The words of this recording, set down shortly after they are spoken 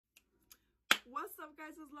What's up,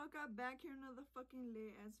 guys? It's Loca back here in another fucking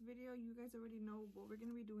lit ass video. You guys already know what we're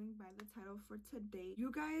gonna be doing by the title for today. You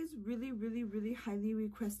guys really highly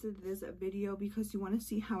requested this video because you want to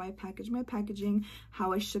see how I package my packaging,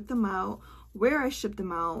 how I ship them out, where I ship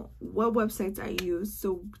them out, what websites I use.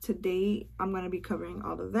 So today I'm gonna be covering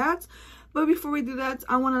all of that. But before we do that,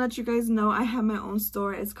 I want to let you guys know I have my own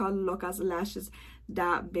store. It's called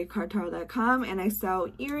locaslashes.bigcartel.com, and I sell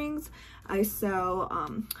earrings, I sell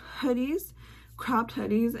hoodies, cropped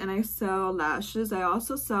hoodies, and I sell lashes. I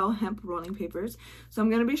also sell hemp rolling papers. So I'm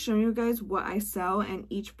going to be showing you guys what I sell and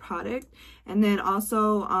each product, and then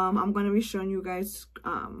also I'm going to be showing you guys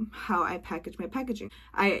how I package my packaging.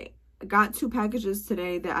 I got 2 packages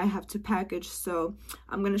today that I have to package, so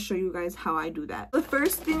I'm going to show you guys how I do that. The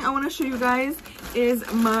first thing I want to show you guys is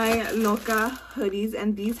my Loca hoodies,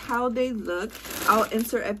 and these how they look. I'll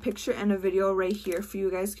insert a picture and a video right here for you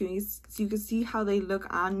guys so you can see how they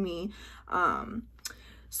look on me.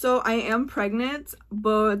 So I am pregnant,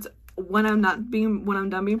 but when I'm done being pregnant, when I'm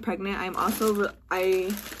done being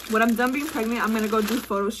pregnant, I'm gonna go do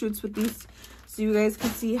photo shoots with these so you guys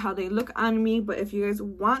can see how they look on me. But if you guys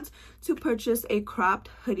want to purchase a cropped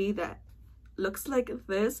hoodie that looks like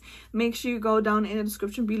this, make sure you go down in the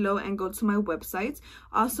description below and go to my website.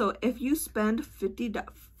 Also, if you spend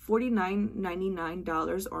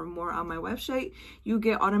 $49.99 or more on my website, you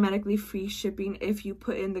get automatically free shipping if you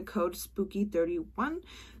put in the code SPOOKY31.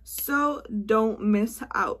 So don't miss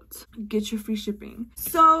out, get your free shipping.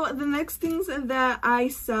 So the next things that I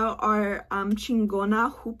sell are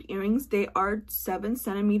chingona hoop earrings. They are 7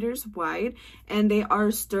 centimeters wide, and they are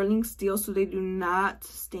sterling steel, so they do not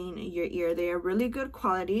stain your ear. They are really good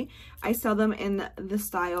quality. I sell them in the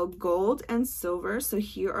style gold and silver. So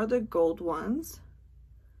here are the gold ones.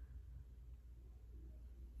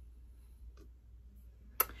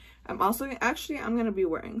 I'm gonna be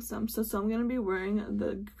wearing some, so I'm gonna be wearing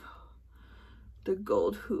the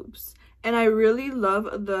gold hoops, and I really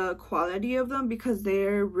love the quality of them because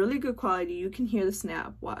they're really good quality. You can hear the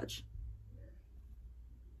snap. Watch.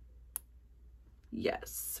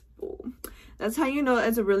 Yes, boom. That's how you know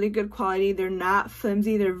it's a really good quality. They're not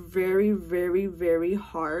flimsy. They're very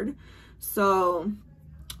hard. So,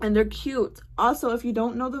 and they're cute. Also, if you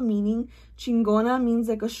don't know the meaning, chingona means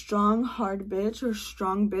like a strong, hard bitch or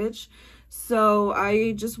strong bitch. So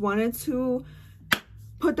I just wanted to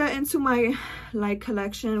put that into my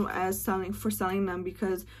collection as selling them,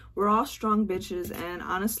 because we're all strong bitches. And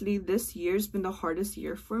honestly, this year's been the hardest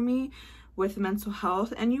year for me with mental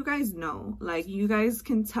health. And you guys know, you guys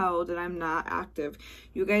can tell that I'm not active.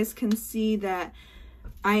 You guys can see that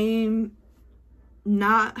I'm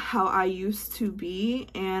not how I used to be,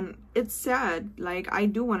 and it's sad. I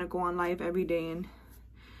do want to go on live every day and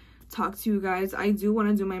talk to you guys. I do want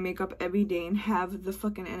to do my makeup every day and have the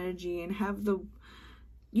fucking energy and have the,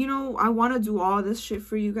 you know, I want to do all this shit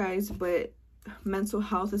for you guys, but mental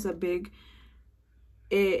health is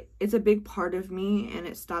it's a big part of me, and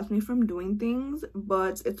it stops me from doing things.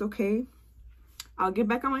 But it's okay, I'll get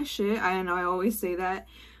back on my shit. I know I always say that,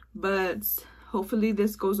 but hopefully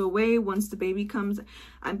this goes away once the baby comes.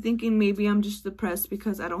 I'm thinking maybe I'm just depressed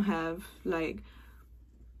because I don't have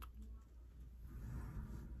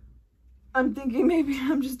I'm thinking maybe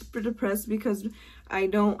I'm just depressed because I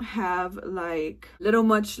don't have little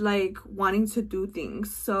much wanting to do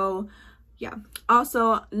things. So yeah.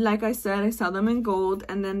 Also, like I said, I sell them in gold,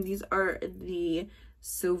 and then these are the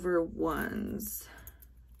silver ones.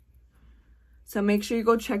 So make sure you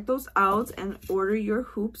go check those out and order your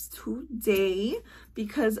hoops today,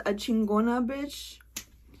 because a chingona bitch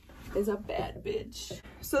is a bad bitch.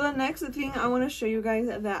 So the next thing I want to show you guys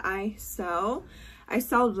that I sell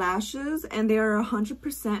lashes, and they are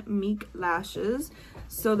 100% mink lashes.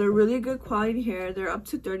 So they're really good quality hair. They're up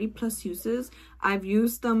to 30+ uses. I've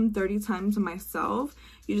used them 30 times myself.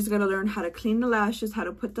 You just gotta learn how to clean the lashes, how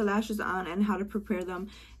to put the lashes on, and how to prepare them,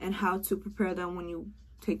 and how to prepare them when you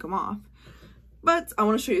take them off. But I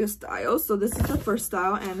want to show you the style. So this is the first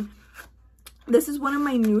style, and this is one of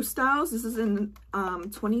my new styles. This is in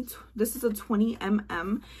this is a 20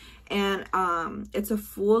 mm, and it's a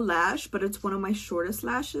full lash, but it's one of my shortest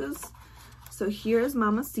lashes. So here's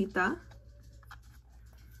Mamacita.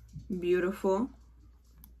 Beautiful.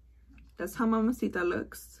 That's how Mamacita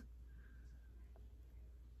looks.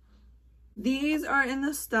 These are in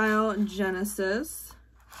the style Genesis.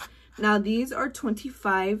 Now these are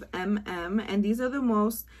 25 mm, and these are the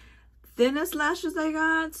most thinnest lashes I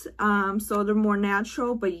got. So they're more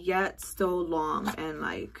natural, but yet still long and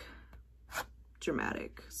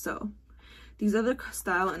dramatic. So these are the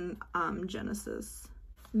style in Genesis.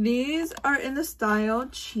 These are in the style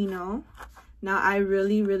Chino. Now, I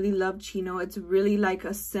really love Chino. It's really like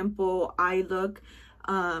a simple eye look.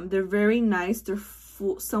 They're very nice. They're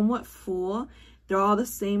full, somewhat full. They're all the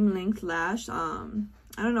same length lash. I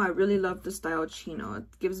don't know. I really love the style Chino.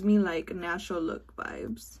 It gives me like natural look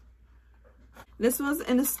vibes. This was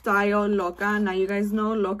in the style Loca. Now, you guys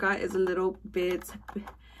know Loca is a little bit,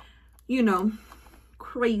 you know,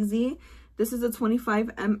 crazy. This is a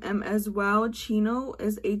 25 mm as well. Chino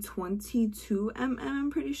is a 22 mm,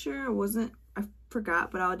 I'm pretty sure. It wasn't, I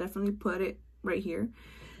forgot, but I'll definitely put it right here.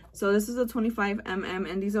 So this is a 25 mm,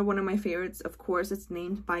 and these are one of my favorites. Of course, it's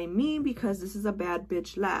named by me because this is a bad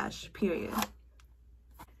bitch lash, period.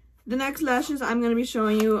 The next lashes I'm going to be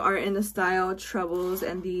showing you are in the style Troubles,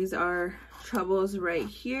 and these are Troubles right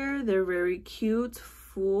here. They're very cute,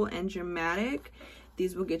 full, and dramatic.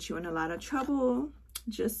 These will get you in a lot of trouble.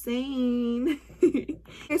 Just saying.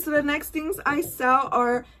 Okay, so the next things I sell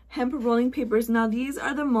are hemp rolling papers. Now, these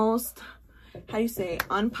are the most, how do you say,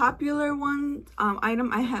 unpopular one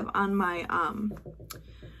item I have on my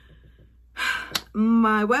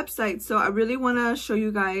my website. So I really want to show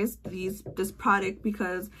you guys this product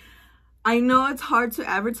because I know it's hard to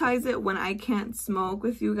advertise it when I can't smoke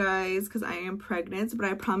with you guys because I am pregnant, but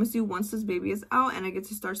I promise you once this baby is out and I get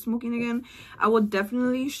to start smoking again, I will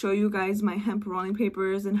definitely show you guys my hemp rolling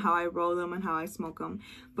papers and how I roll them and how I smoke them.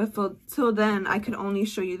 But till then, I could only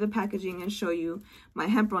show you the packaging and show you my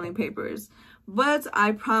hemp rolling papers. But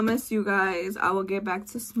I promise you guys I will get back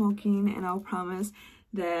to smoking, and I'll promise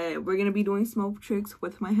that we're gonna be doing smoke tricks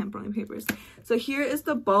with my hemp rolling papers. So here is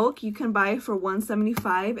the bulk. You can buy it for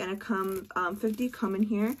 $175, and it comes 50 come in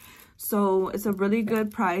here, so it's a really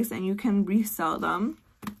good price and you can resell them.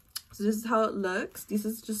 So this is how it looks. This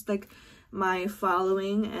is just like my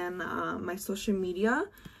following and my social media,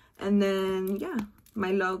 and then yeah,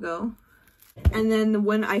 my logo. And then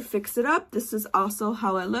when I fix it up, this is also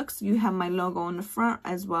how it looks. You have my logo on the front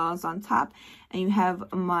as well as on top, and you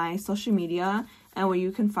have my social media and where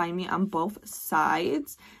you can find me on both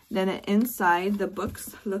sides. Then inside, the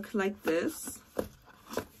books look like this.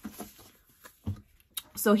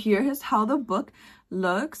 So here is how the book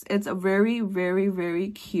looks. It's a very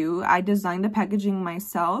cute. I designed the packaging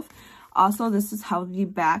myself. Also, this is how the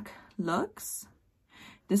back looks.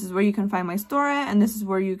 This is where you can find my store at, and this is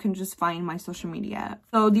where you can just find my social media at.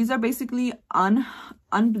 So these are basically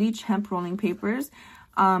unbleached hemp rolling papers.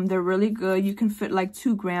 They're really good. You can fit like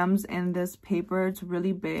 2 grams in this paper. It's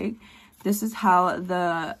really big. This is how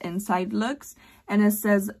the inside looks, and it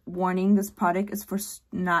says, warning, this product is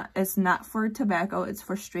it's not for tobacco, it's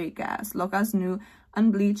for straight gas. Loca's new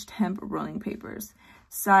unbleached hemp rolling papers,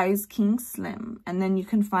 size king slim. And then you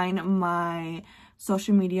can find my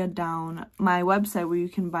social media down my website where you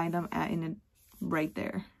can buy them at right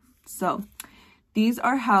there. So these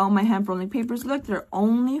are how my hemp rolling papers look. They're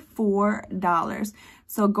only $4.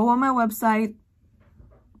 So go on my website,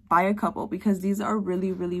 buy a couple, because these are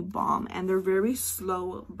really bomb and they're very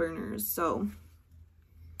slow burners. So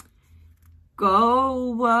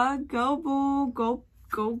go boo, go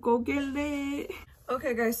get it.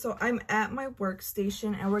 Okay guys, so I'm at my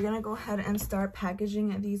workstation and we're gonna go ahead and start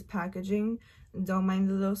packaging these packaging. Don't mind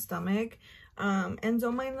the little stomach, and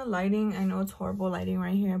don't mind the lighting. I know it's horrible lighting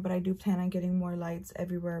right here, but I do plan on getting more lights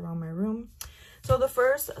everywhere around my room. So the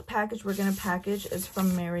first package we're gonna package is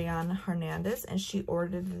from Marianne Hernandez, and she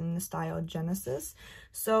ordered it in the style Genesis.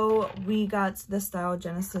 So we got the style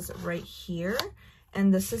Genesis right here,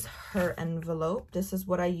 and this is her envelope. This is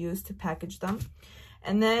what I use to package them.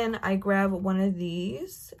 And then I grab one of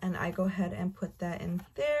these and I go ahead and put that in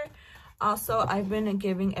there. Also, I've been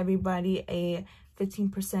giving everybody a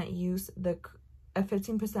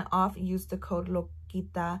 15% off. Use the code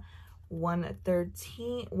lockita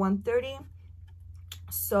 130.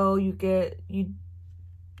 So you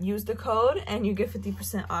use the code and you get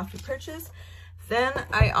 50% off your purchase. Then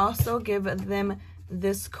I also give them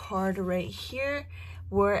this card right here,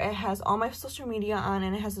 where it has all my social media on,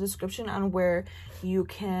 and it has a description on where you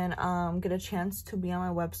can get a chance to be on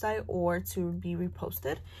my website or to be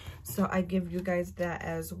reposted. So I give you guys that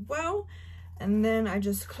as well. And then I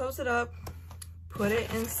just close it up, put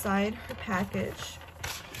it inside her package.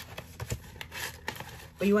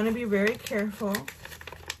 But you want to be very careful.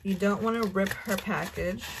 You don't want to rip her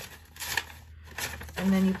package.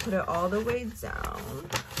 And then you put it all the way down.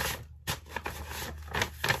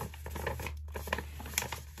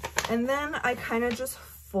 And then I kind of just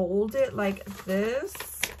fold it like this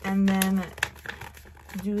and then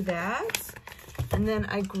do that. And then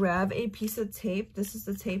I grab a piece of tape. This is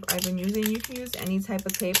the tape I've been using. You can use any type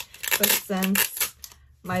of tape, but since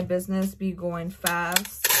my business be going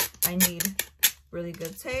fast, I need really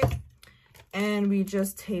good tape. and we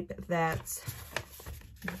just tape that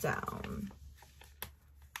down.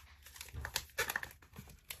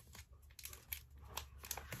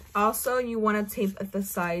 Also, you want to tape the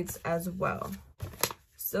sides as well.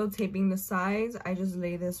 So taping the sides, I just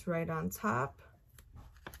lay this right on top.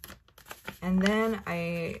 And then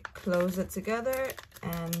I close it together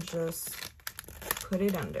and just put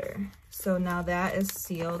it under. So now that is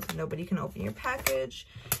sealed. Nobody can open your package.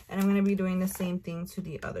 And I'm going to be doing the same thing to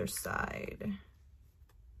the other side.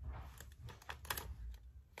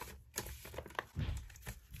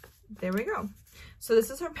 There we go. So this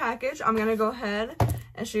is her package. I'm going to go ahead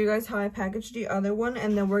and show you guys how I packaged the other one,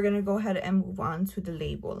 and then we're going to go ahead and move on to the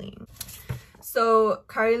labeling. So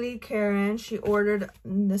Kylie Karen, she ordered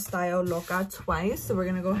the style Loca twice. So we're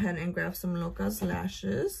going to go ahead and grab some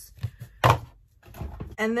locaslashes.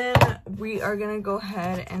 And then we are going to go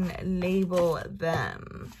ahead and label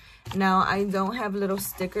them. Now, I don't have little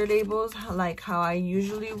sticker labels like how I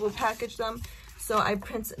usually will package them. So I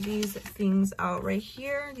print these things out right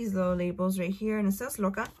here, these little labels right here, and it says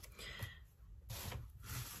Loca.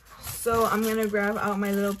 So I'm going to grab out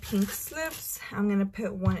my little pink slips. I'm going to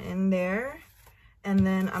put one in there. And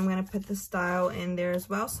then I'm going to put the style in there as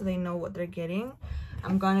well so they know what they're getting.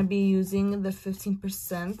 I'm going to be using the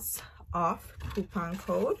 15% off coupon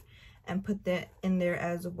code and put that in there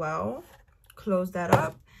as well. Close that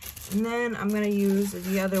up. And then I'm going to use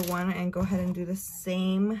the other one and go ahead and do the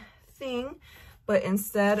same thing. But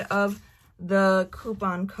instead of the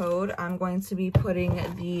coupon code, I'm going to be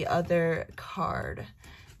putting the other card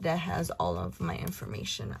that has all of my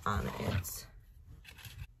information on it.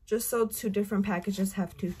 Just so two different packages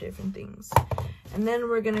have two different things. And then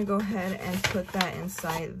we're going to go ahead and put that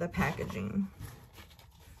inside the packaging.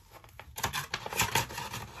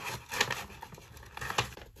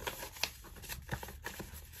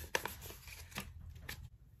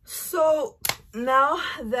 So now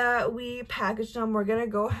that we packaged them, we're going to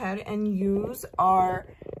go ahead and use our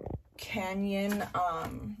Canyon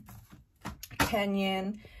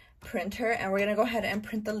printer, and we're gonna go ahead and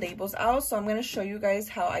print the labels out. So I'm gonna show you guys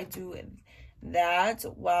how I do that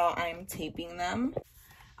while I'm taping them.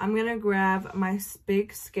 I'm gonna grab my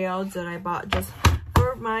big scale that I bought just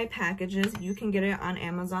for my packages. You can get it on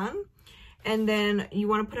Amazon, and then you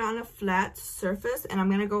want to put it on a flat surface, and I'm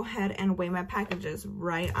gonna go ahead and weigh my packages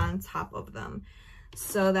right on top of them.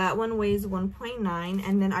 So that one weighs 1.9,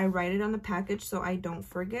 and then I write it on the package so I don't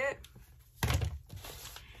forget.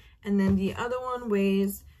 And then the other one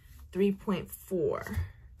weighs 3.4,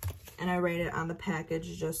 and I write it on the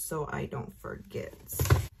package just so I don't forget.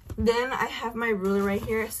 Then I have my ruler right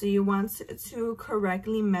here, so you want to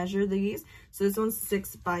correctly measure these. So this one's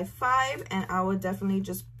 6 by 5, and I would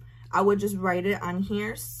just write it on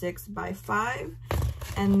here 6 by 5.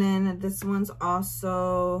 And then this one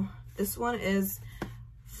is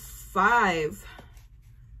 5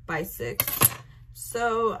 by 6,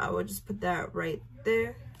 so I would just put that right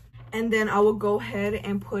there. And then I will go ahead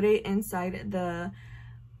and put it inside the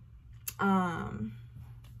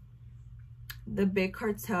Big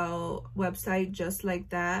Cartel website, just like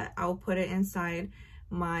that. I'll put it inside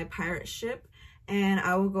my pirate ship, and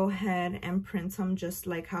I will go ahead and print them just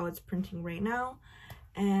like how it's printing right now.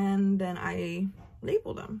 And then I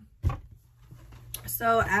label them.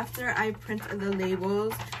 So after I print the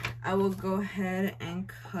labels, I will go ahead and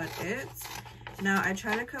cut it. Now, I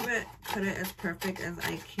try to cut it as perfect as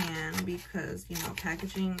I can because, you know,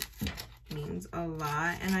 packaging means a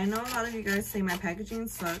lot. And I know a lot of you guys say my packaging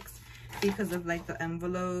sucks because of, like, the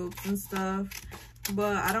envelopes and stuff.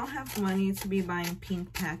 But I don't have money to be buying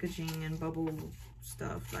pink packaging and bubble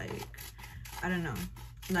stuff. Like, I don't know.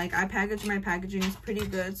 Like, I package my packagings pretty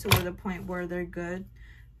good to the point where they're good,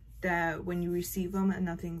 that when you receive them,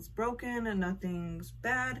 nothing's broken and nothing's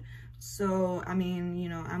bad. So, I mean, you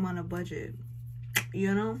know, I'm on a budget.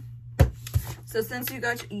 You know, so since you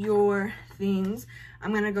got your things,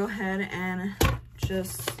 I'm gonna go ahead and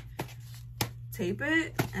just tape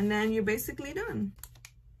it, and then you're basically done.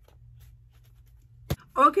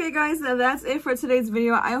 Okay guys, now that's it for today's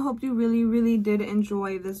video. I hope you really did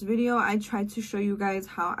enjoy this video. I tried to show you guys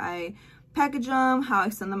how I package them, how I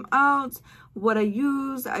send them out, what I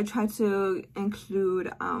use. I tried to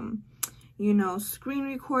include you know, screen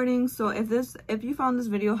recording. So if you found this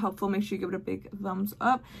video helpful, make sure you give it a big thumbs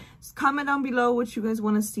up. Just comment down below what you guys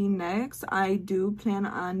want to see next. I do plan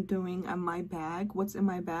on doing my bag, what's in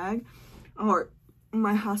my bag, or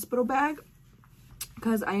my hospital bag,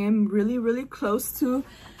 because I am really close to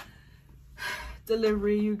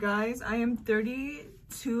delivery, you guys. I am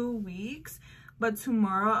 32 weeks, but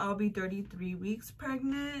tomorrow I'll be 33 weeks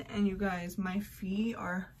pregnant, and you guys, my feet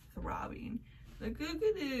are throbbing. Look at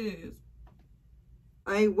this.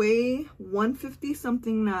 I weigh 150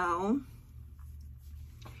 something now.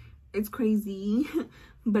 It's crazy,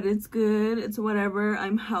 but it's good. It's whatever.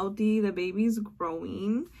 I'm healthy. The baby's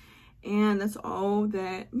growing, and that's all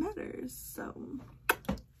that matters. So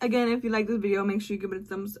again, if you like this video, make sure you give it a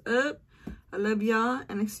thumbs up. I love y'all,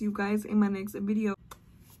 and I'll see you guys in my next video.